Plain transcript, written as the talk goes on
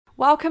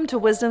Welcome to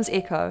Wisdom's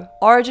Echo,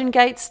 Origin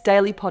Gate's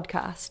daily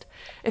podcast.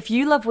 If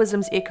you love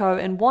Wisdom's Echo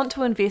and want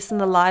to invest in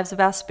the lives of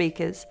our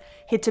speakers,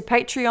 head to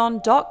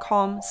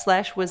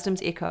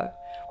patreon.com/wisdomsecho,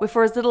 where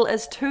for as little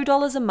as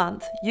 $2 a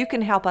month, you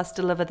can help us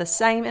deliver the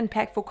same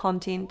impactful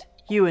content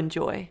you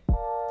enjoy.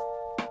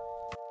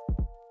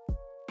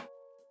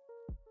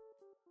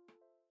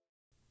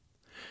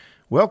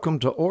 Welcome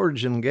to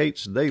Origin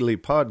Gate's daily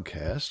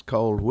podcast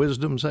called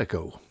Wisdom's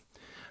Echo.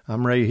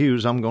 I'm Ray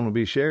Hughes. I'm going to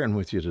be sharing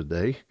with you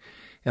today,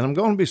 and I'm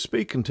going to be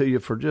speaking to you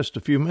for just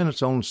a few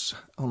minutes on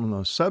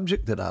a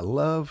subject that I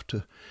love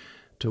to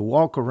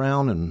walk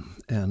around,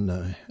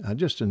 and I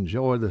just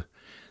enjoy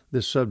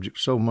this subject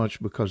so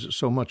much because it's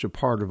so much a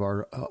part of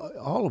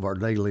all of our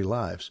daily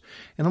lives.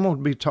 And I'm going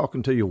to be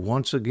talking to you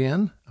once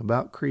again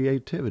about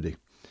creativity.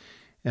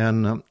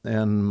 And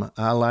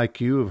I, like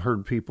you, have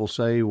heard people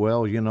say,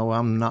 well,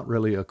 I'm not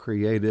really a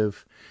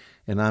creative,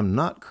 and I'm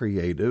not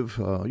creative.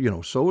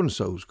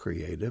 So-and-so's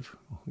creative.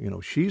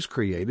 She's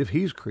creative,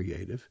 he's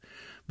creative,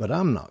 but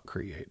I'm not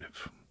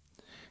creative.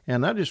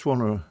 And I just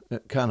want to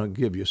kind of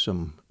give you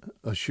some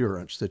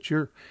assurance that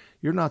you're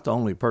not the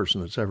only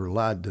person that's ever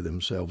lied to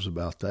themselves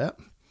about that.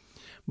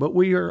 But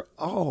we are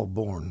all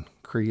born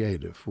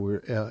creative.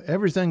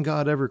 Everything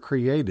God ever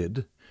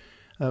created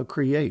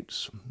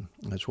creates.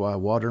 That's why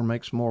water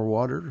makes more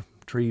water,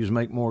 trees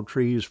make more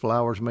trees,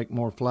 flowers make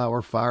more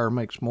flower, fire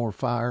makes more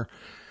fire,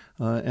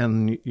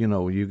 and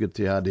you get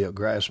the idea.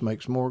 Grass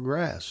makes more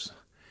grass,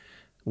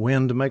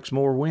 wind makes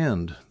more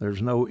wind.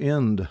 There's no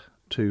end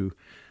to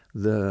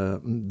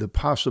the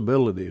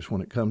possibilities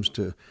when it comes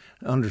to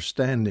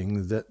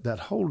understanding that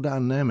whole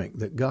dynamic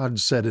that God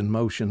set in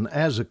motion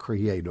as a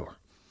creator.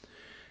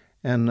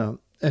 And I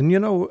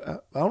want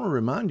to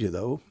remind you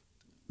though,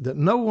 that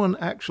no one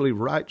actually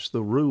writes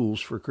the rules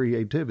for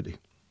creativity.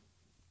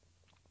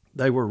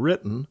 They were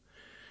written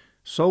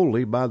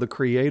solely by the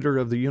creator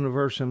of the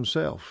universe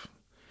himself.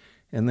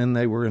 And then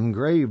they were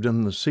engraved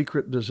in the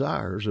secret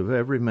desires of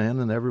every man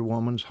and every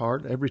woman's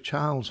heart, every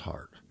child's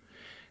heart.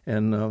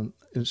 And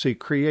see,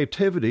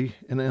 creativity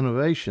and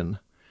innovation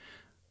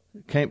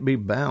can't be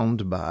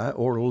bound by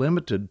or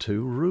limited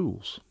to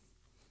rules.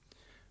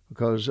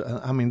 Because,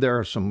 there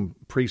are some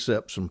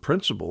precepts and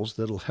principles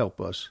that'll help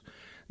us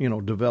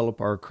develop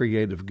our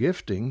creative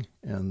gifting,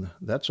 and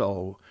that's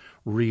all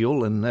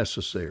real and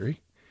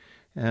necessary.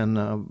 And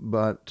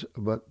but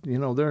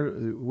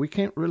we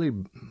can't really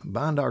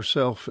bind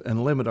ourselves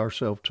and limit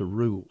ourselves to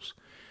rules,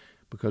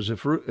 because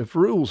if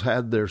rules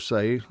had their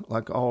say,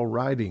 like all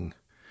writing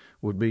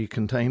would be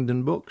contained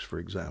in books, for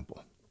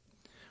example.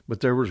 But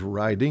there was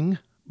writing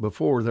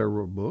before there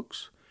were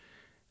books,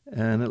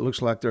 and it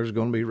looks like there's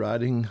going to be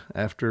writing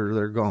after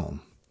they're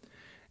gone.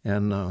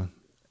 And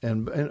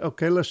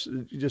okay, let's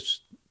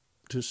just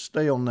to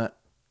stay on that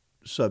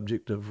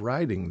subject of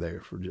writing there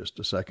for just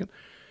a second.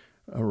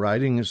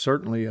 Writing is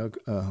certainly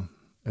an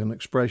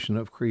expression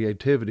of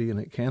creativity, and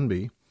it can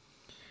be.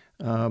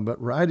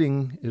 But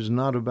writing is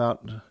not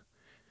about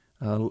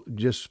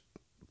just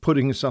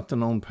putting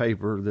something on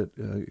paper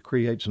that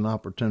creates an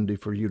opportunity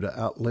for you to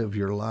outlive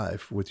your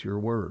life with your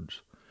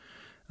words.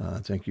 I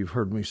think you've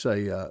heard me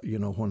say,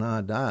 when I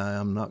die,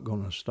 I'm not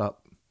going to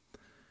stop.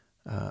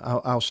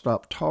 I'll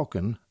stop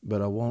talking,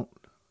 but I won't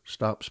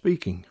stop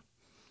speaking.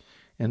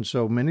 And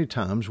so many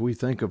times we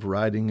think of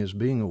writing as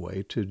being a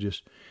way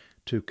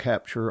to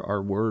capture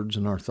our words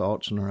and our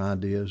thoughts and our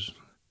ideas.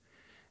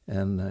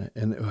 And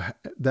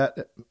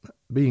that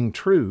being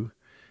true,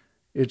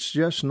 it's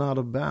just not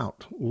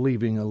about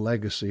leaving a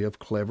legacy of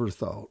clever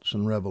thoughts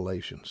and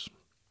revelations.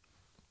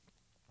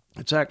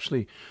 It's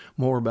actually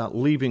more about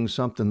leaving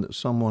something that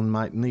someone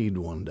might need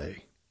one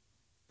day.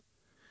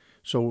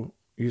 So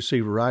you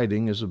see,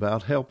 writing is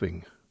about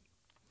helping.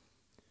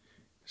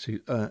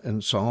 See,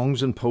 and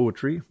songs and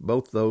poetry,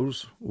 both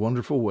those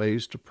wonderful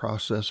ways to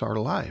process our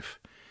life.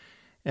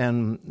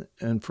 And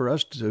for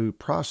us to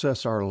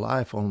process our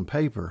life on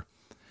paper,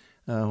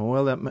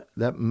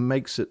 that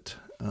makes it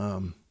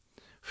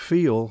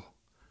feel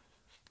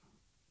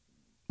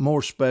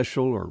more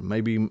special or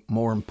maybe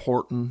more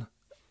important.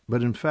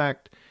 But in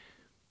fact,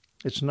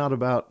 it's not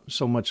about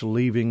so much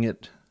leaving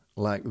it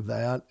like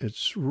that.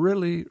 It's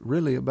really,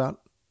 really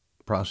about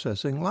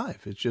processing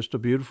life. It's just a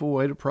beautiful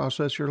way to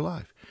process your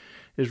life,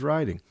 is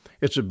writing.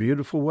 It's a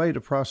beautiful way to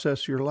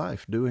process your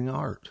life, doing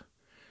art.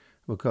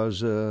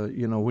 Because,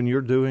 when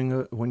you're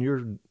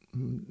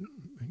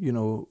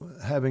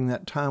having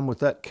that time with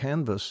that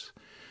canvas,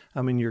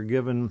 you're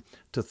given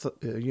to,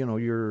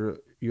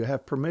 you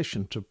have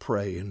permission to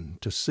pray and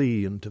to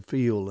see and to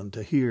feel and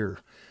to hear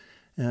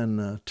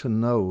and to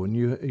know. And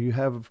you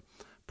have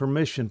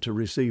permission to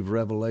receive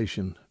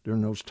revelation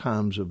during those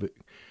times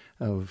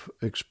of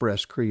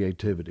expressed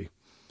creativity.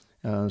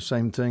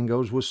 Same thing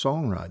goes with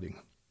songwriting.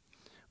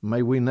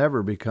 May we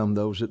never become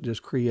those that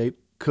just create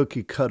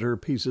cookie-cutter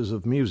pieces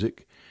of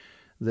music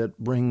that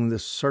bring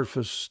this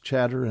surface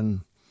chatter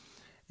and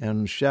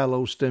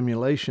shallow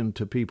stimulation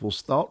to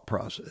people's thought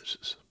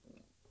processes.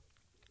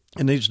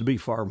 It needs to be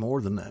far more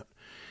than that.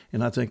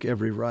 And I think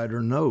every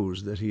writer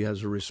knows that he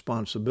has a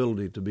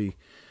responsibility to be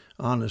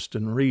honest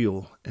and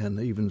real, and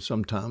even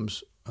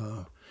sometimes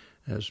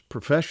as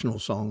professional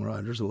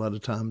songwriters, a lot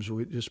of times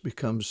it just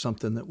becomes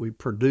something that we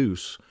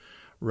produce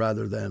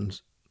rather than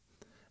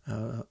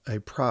a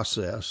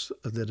process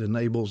that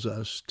enables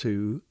us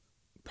to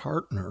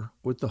partner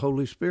with the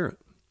Holy Spirit.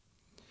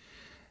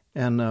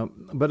 And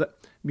but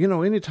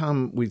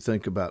anytime we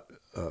think about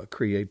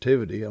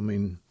creativity,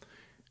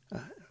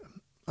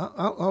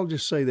 I'll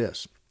just say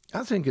this: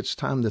 I think it's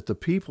time that the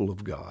people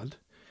of God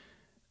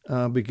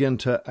begin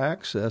to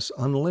access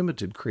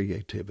unlimited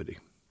creativity.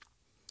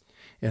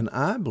 And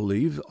I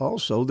believe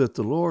also that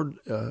the Lord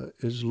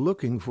is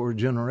looking for a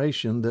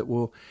generation that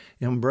will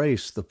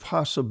embrace the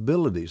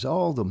possibilities,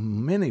 all the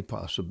many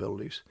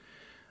possibilities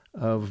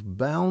of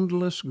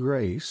boundless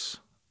grace,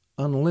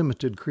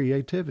 unlimited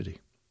creativity.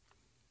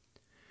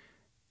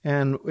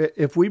 And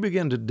if we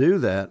begin to do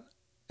that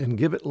and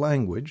give it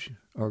language,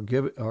 or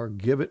give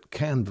it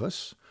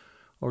canvas,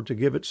 or to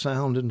give it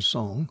sound and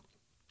song,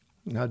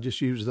 I'll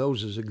just use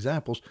those as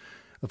examples.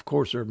 Of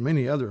course, there are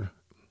many other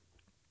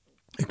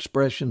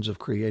expressions of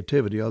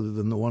creativity other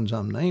than the ones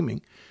I'm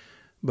naming,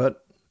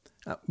 but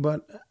I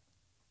want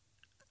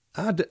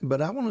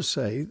to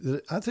say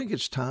that I think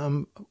it's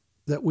time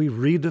that we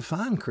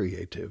redefine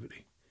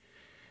creativity,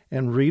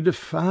 and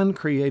redefine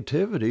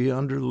creativity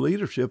under the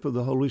leadership of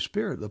the Holy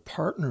Spirit, the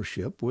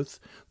partnership with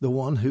the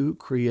one who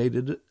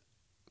created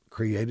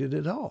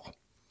it all.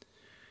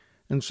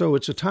 And so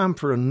it's a time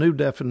for a new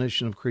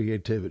definition of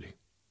creativity.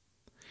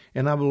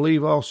 And I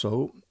believe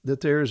also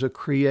that there is a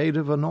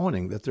creative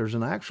anointing, that there's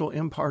an actual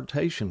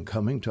impartation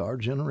coming to our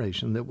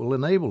generation that will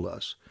enable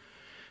us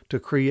to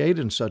create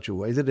in such a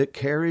way that it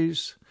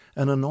carries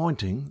an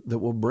anointing that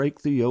will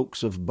break the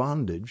yokes of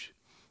bondage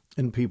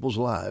in people's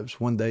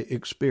lives when they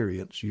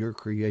experience your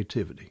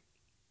creativity.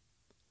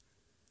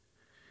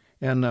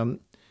 And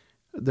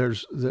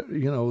there's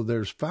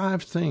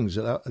 5 things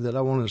that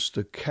I want us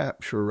to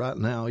capture right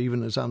now,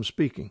 even as I'm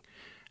speaking.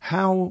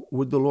 How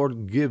would the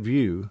Lord give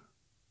you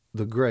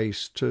the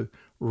grace to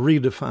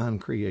redefine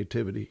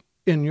creativity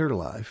in your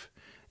life,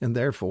 and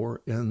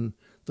therefore in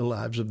the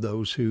lives of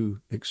those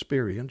who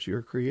experience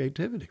your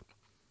creativity?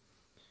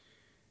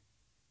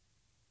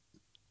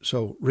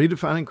 So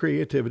redefining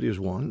creativity is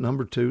one.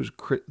 Number 2 is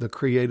the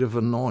creative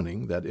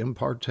anointing, that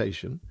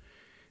impartation.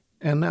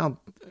 And now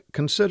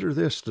consider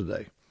this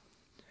today: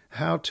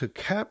 how to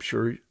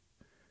capture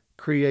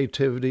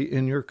creativity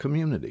in your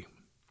community.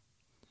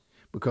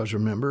 Because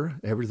remember,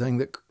 everything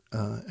that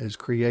is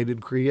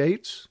created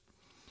creates.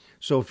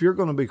 So if you're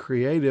going to be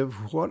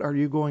creative, what are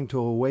you going to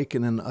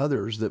awaken in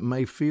others that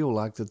may feel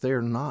like that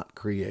they're not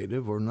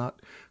creative, or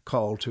not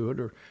called to it,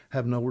 or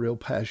have no real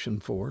passion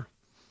for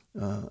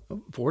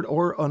it,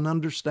 or an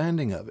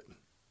understanding of it?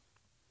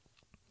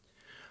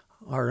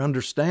 Our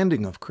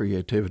understanding of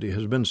creativity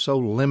has been so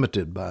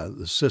limited by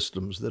the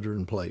systems that are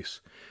in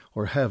place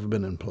or have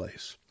been in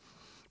place.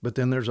 But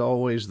then there's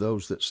always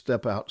those that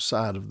step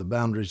outside of the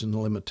boundaries and the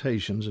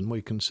limitations, and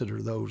we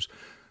consider those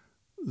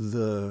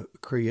the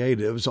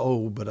creatives.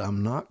 Oh, but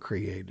I'm not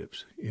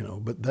creatives,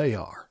 but they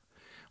are.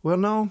 Well,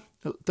 no,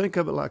 think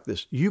of it like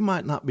this. You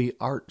might not be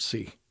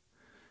artsy,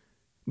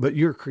 but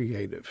you're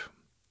creative.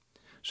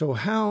 So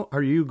how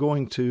are you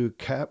going to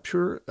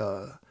capture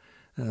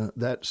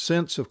that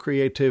sense of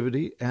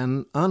creativity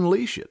and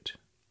unleash it?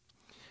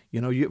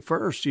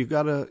 First you've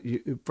got to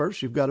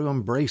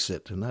embrace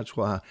it, and that's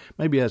why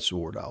maybe that's the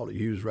word I ought to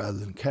use rather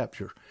than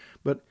capture.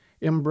 But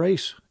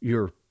embrace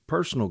your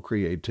personal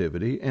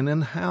creativity, and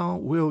then how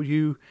will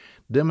you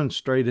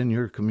demonstrate in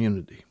your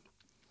community?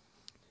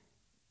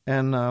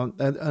 And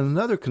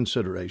another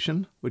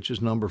consideration, which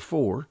is number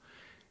 4,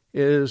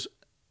 is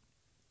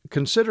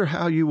consider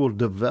how you will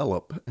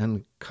develop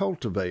and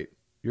cultivate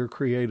your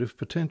creative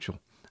potential.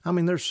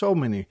 There's so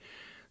many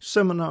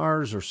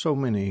seminars, or so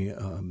many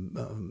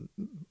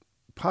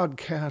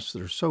podcasts,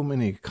 there's so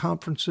many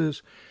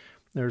conferences,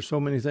 there's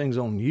so many things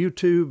on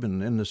YouTube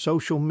and in the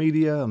social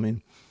media.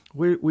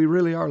 We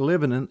really are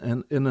living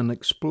in an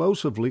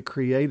explosively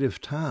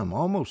creative time,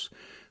 almost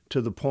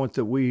to the point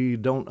that we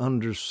don't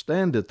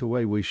understand it the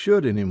way we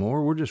should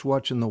anymore. We're just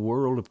watching the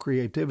world of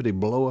creativity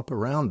blow up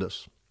around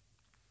us.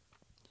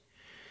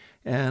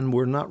 And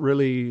we're not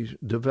really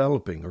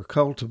developing or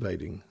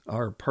cultivating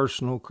our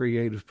personal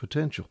creative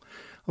potential.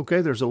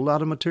 Okay, there's a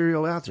lot of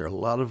material out there, a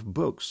lot of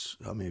books.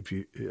 If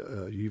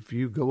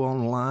you go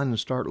online and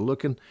start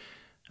looking,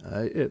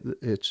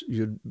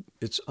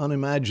 it's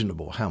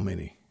unimaginable how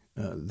many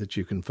that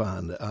you can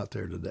find out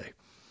there today.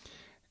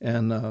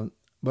 And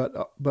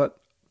but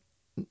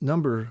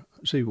number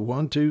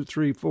 1, 2,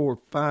 3, 4,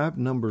 5.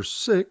 Number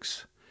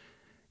 6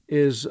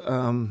 is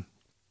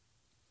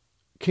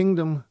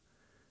kingdom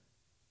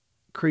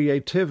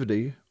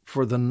creativity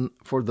for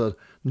the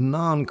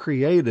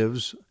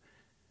non-creatives.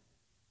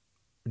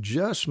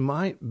 Just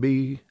might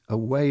be a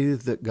way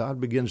that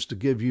God begins to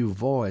give you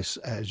voice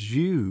as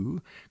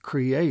you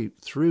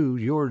create through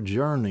your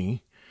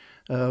journey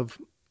of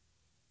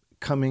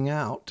coming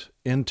out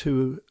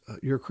into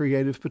your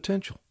creative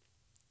potential.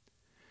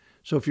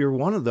 So if you're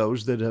one of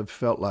those that have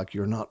felt like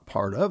you're not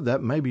part of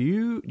that, maybe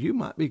you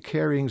might be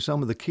carrying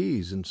some of the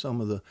keys and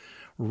some of the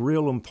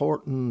real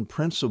important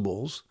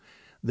principles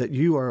that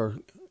you are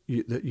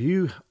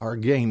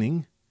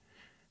gaining,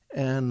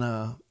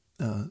 and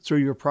through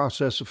your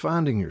process of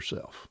finding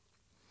yourself.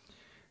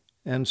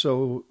 And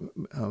so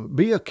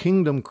be a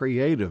kingdom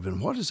creative.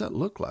 And what does that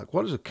look like?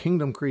 What does a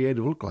kingdom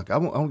creative look like?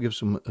 I'll give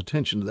some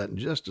attention to that in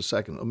just a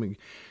second. Let me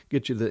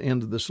get you to the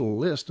end of this little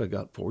list I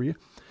got for you.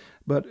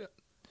 But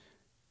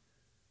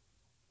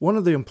one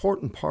of the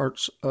important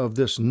parts of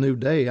this new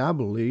day, I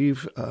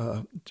believe,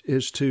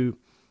 is to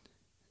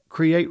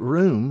create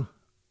room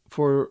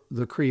for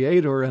the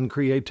Creator and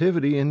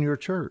creativity in your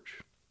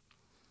church,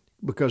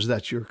 because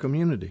that's your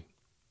community.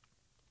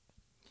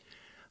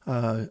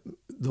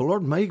 The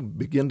Lord may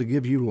begin to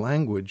give you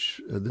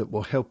language that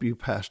will help you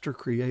pastor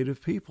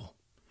creative people,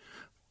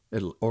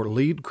 or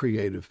lead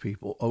creative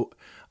people,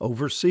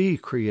 oversee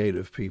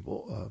creative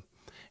people.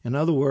 In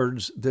other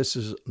words, this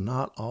is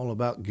not all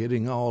about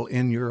getting all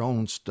in your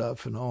own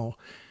stuff and all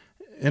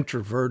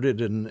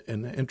introverted and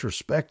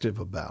introspective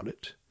about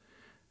it.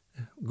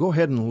 Go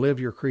ahead and live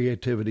your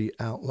creativity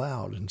out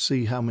loud and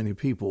see how many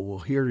people will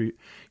hear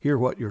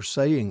what you're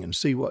saying and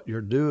see what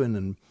you're doing.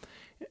 And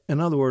in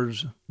other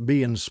words,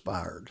 be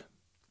inspired.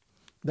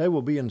 They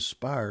will be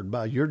inspired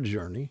by your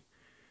journey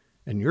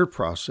and your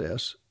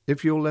process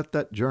if you'll let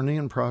that journey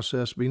and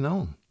process be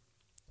known.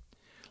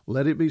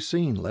 Let it be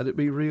seen. Let it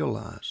be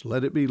realized.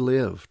 Let it be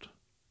lived,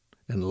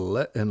 and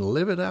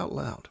live it out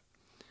loud.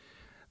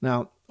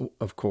 Now,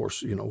 of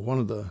course, one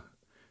of the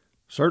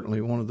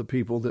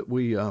people that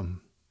we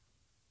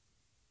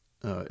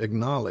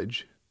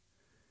acknowledge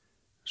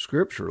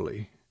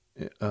scripturally,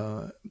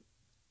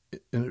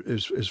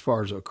 as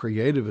far as a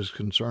creative is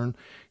concerned,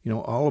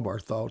 all of our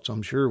thoughts,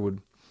 I'm sure,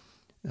 would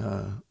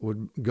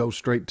go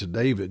straight to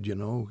David,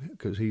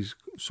 because he's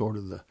sort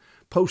of the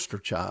poster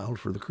child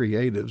for the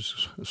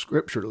creatives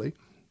scripturally.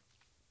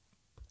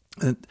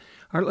 And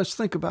all right, let's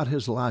think about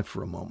his life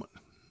for a moment.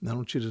 I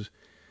want you to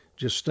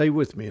just stay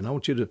with me, and I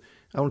want you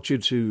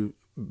to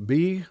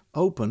be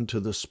open to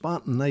the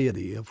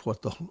spontaneity of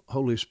what the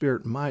Holy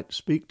Spirit might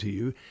speak to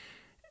you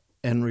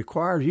and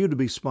require you to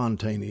be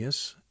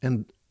spontaneous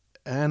and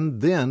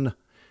then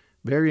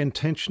very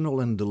intentional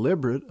and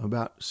deliberate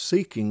about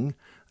seeking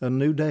a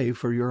new day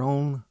for your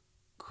own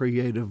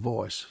creative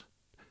voice.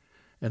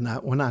 And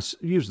when I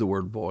use the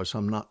word voice,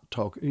 I'm not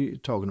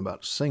talking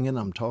about singing.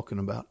 I'm talking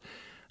about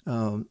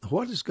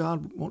what does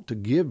God want to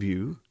give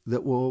you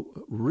that will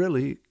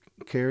really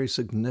carry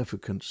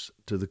significance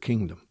to the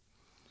kingdom,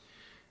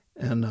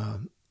 and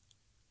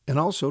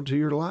also to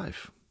your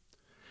life.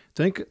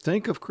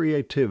 Think of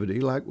creativity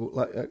like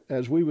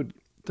as we would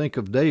think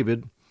of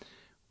David.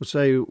 Would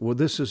say, well,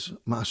 this is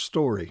my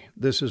story.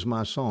 This is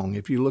my song.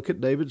 If you look at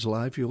David's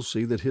life, you'll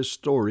see that his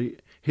story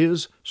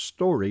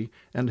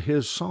and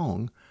his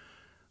song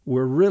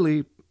were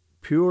really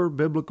pure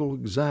biblical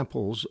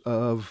examples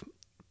of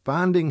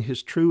finding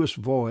his truest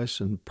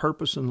voice and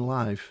purpose in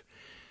life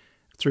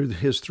through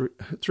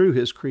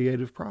his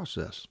creative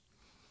process.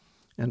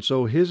 And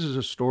so his is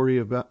a story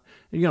about,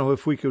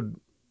 if we could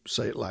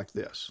say it like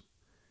this,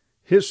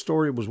 his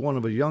story was one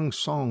of a young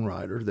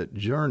songwriter that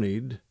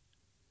journeyed,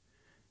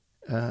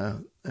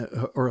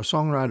 or a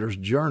songwriter's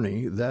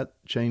journey that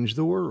changed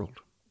the world.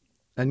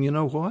 And you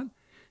know what?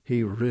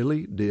 He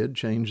really did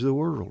change the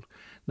world.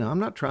 Now, I'm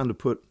not trying to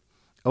put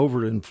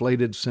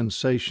overinflated,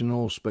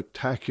 sensational,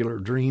 spectacular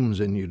dreams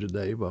in you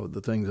today by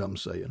the things I'm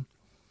saying.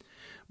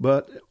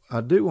 But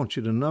I do want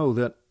you to know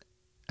that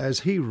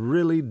as he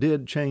really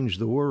did change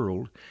the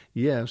world,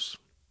 yes,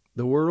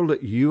 the world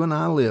that you and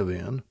I live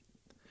in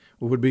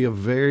would be a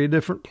very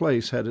different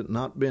place had it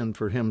not been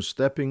for him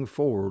stepping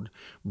forward,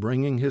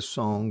 bringing his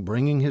song,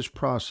 bringing his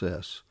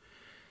process.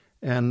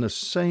 And the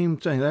same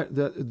thing,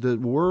 the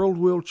world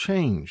will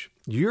change.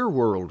 Your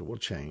world will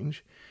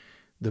change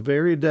the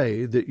very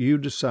day that you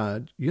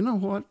decide, you know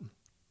what,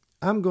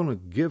 I'm going to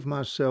give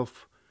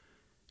myself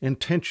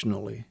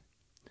intentionally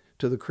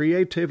to the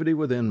creativity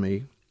within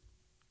me.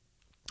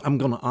 I'm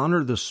going to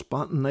honor the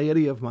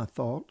spontaneity of my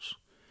thoughts.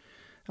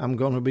 I'm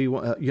going to be,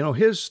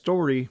 his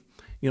story,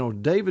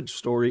 David's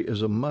story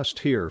is a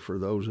must-hear for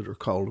those that are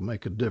called to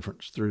make a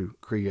difference through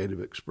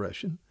creative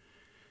expression.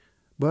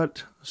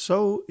 But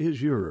so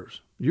is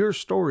yours. Your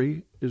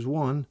story is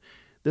one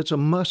that's a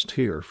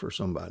must-hear for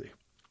somebody.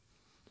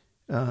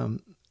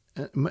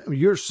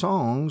 Your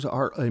songs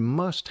are a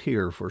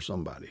must-hear for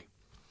somebody.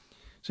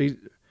 See,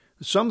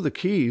 some of the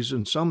keys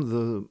and some of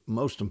the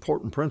most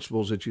important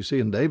principles that you see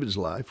in David's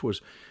life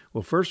was,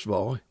 well, first of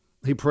all,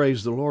 he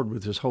praised the Lord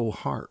with his whole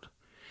heart.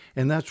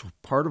 And that's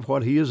part of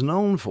what he is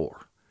known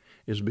for,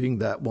 is being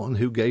that one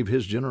who gave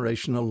his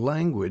generation a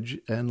language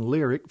and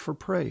lyric for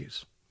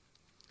praise.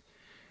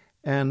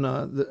 And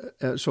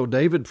so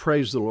David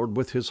praised the Lord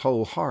with his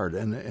whole heart,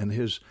 and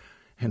his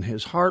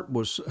heart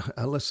was,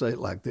 let's say it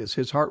like this,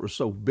 his heart was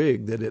so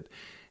big that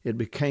it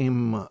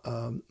became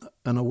an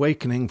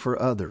awakening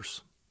for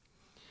others.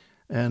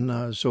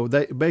 And so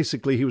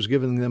basically he was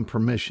giving them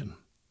permission.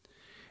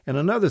 And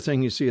another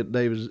thing you see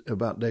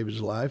about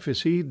David's life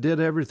is he did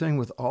everything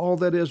with all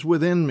that is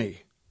within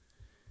me.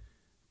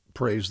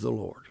 Praise the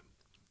Lord.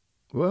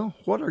 Well,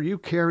 what are you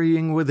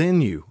carrying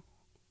within you?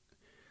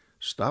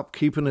 Stop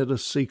keeping it a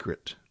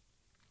secret.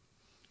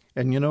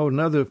 And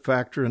another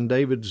factor in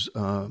David's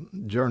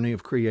journey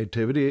of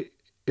creativity,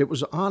 it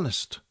was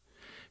honest.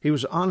 He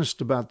was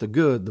honest about the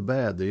good, the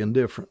bad, the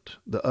indifferent,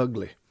 the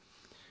ugly.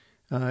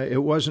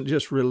 It wasn't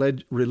just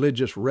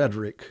religious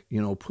rhetoric,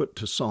 put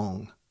to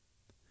song.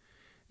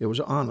 It was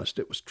honest.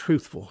 It was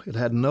truthful. It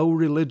had no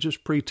religious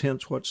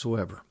pretense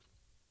whatsoever.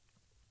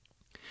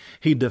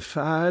 He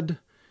defied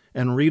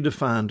and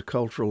redefined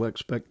cultural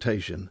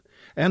expectation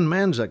and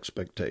man's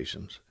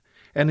expectations.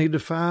 And he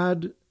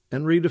defied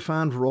and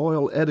redefined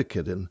royal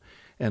etiquette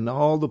and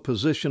all the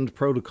positioned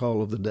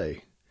protocol of the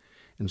day.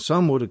 And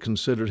some would have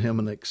considered him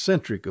an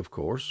eccentric, of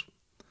course.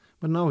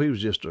 But no, he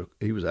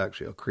was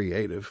actually a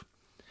creative.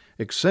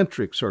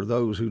 Eccentrics are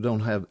those who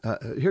don't have,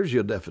 here's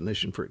your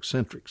definition for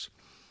eccentrics.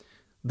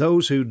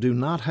 Those who do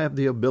not have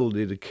the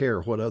ability to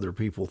care what other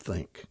people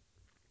think.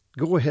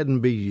 Go ahead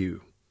and be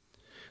you.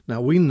 Now,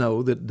 we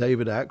know that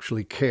David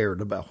actually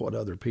cared about what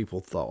other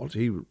people thought.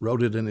 He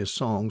wrote it in his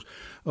songs.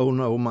 Oh,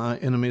 no, my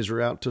enemies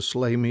are out to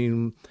slay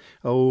me.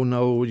 Oh,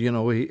 no,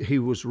 he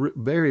was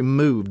very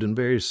moved and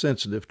very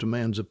sensitive to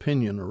man's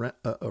opinion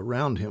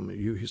around him.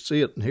 You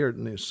see it and hear it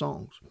in his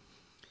songs.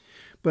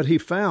 But he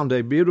found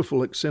a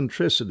beautiful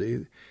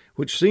eccentricity,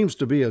 which seems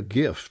to be a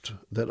gift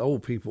that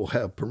old people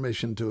have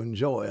permission to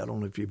enjoy. I don't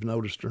know if you've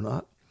noticed or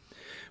not.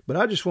 But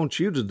I just want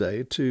you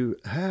today to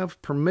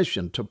have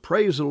permission to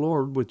praise the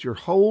Lord with your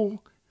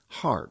whole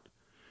heart,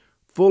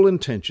 full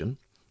intention,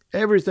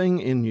 everything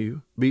in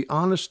you. Be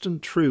honest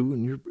and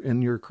true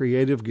in your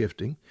creative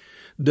gifting.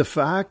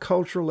 Defy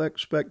cultural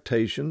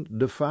expectations.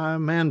 Defy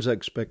man's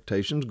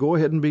expectations. Go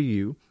ahead and be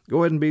you.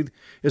 Go ahead and be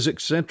as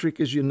eccentric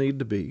as you need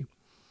to be.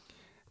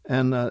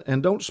 And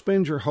don't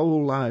spend your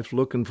whole life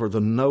looking for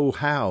the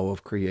know-how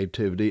of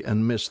creativity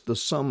and miss the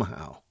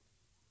somehow.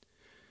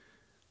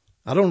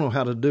 I don't know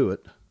how to do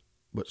it,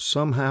 but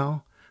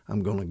somehow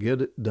I'm going to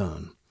get it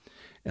done.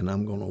 And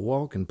I'm going to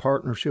walk in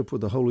partnership with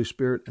the Holy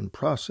Spirit and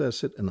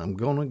process it, and I'm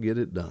going to get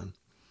it done.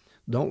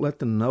 Don't let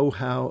the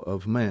know-how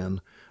of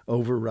man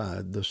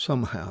override the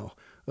somehow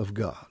of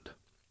God.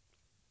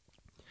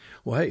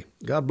 Well, hey,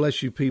 God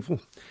bless you people.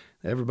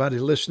 Everybody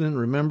listening,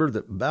 remember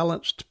that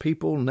balanced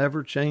people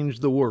never change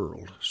the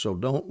world. So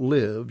don't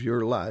live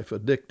your life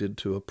addicted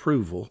to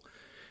approval,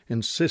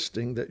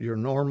 insisting that you're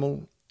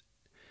normal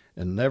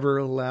and never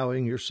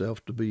allowing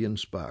yourself to be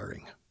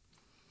inspiring.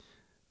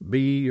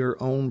 Be your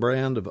own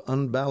brand of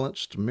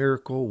unbalanced,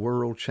 miracle,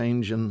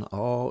 world-changing,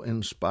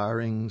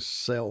 awe-inspiring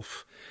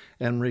self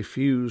and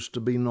refuse to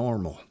be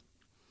normal.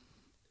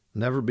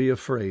 Never be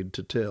afraid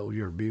to tell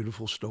your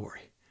beautiful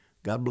story.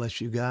 God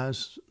bless you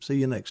guys. See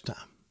you next time.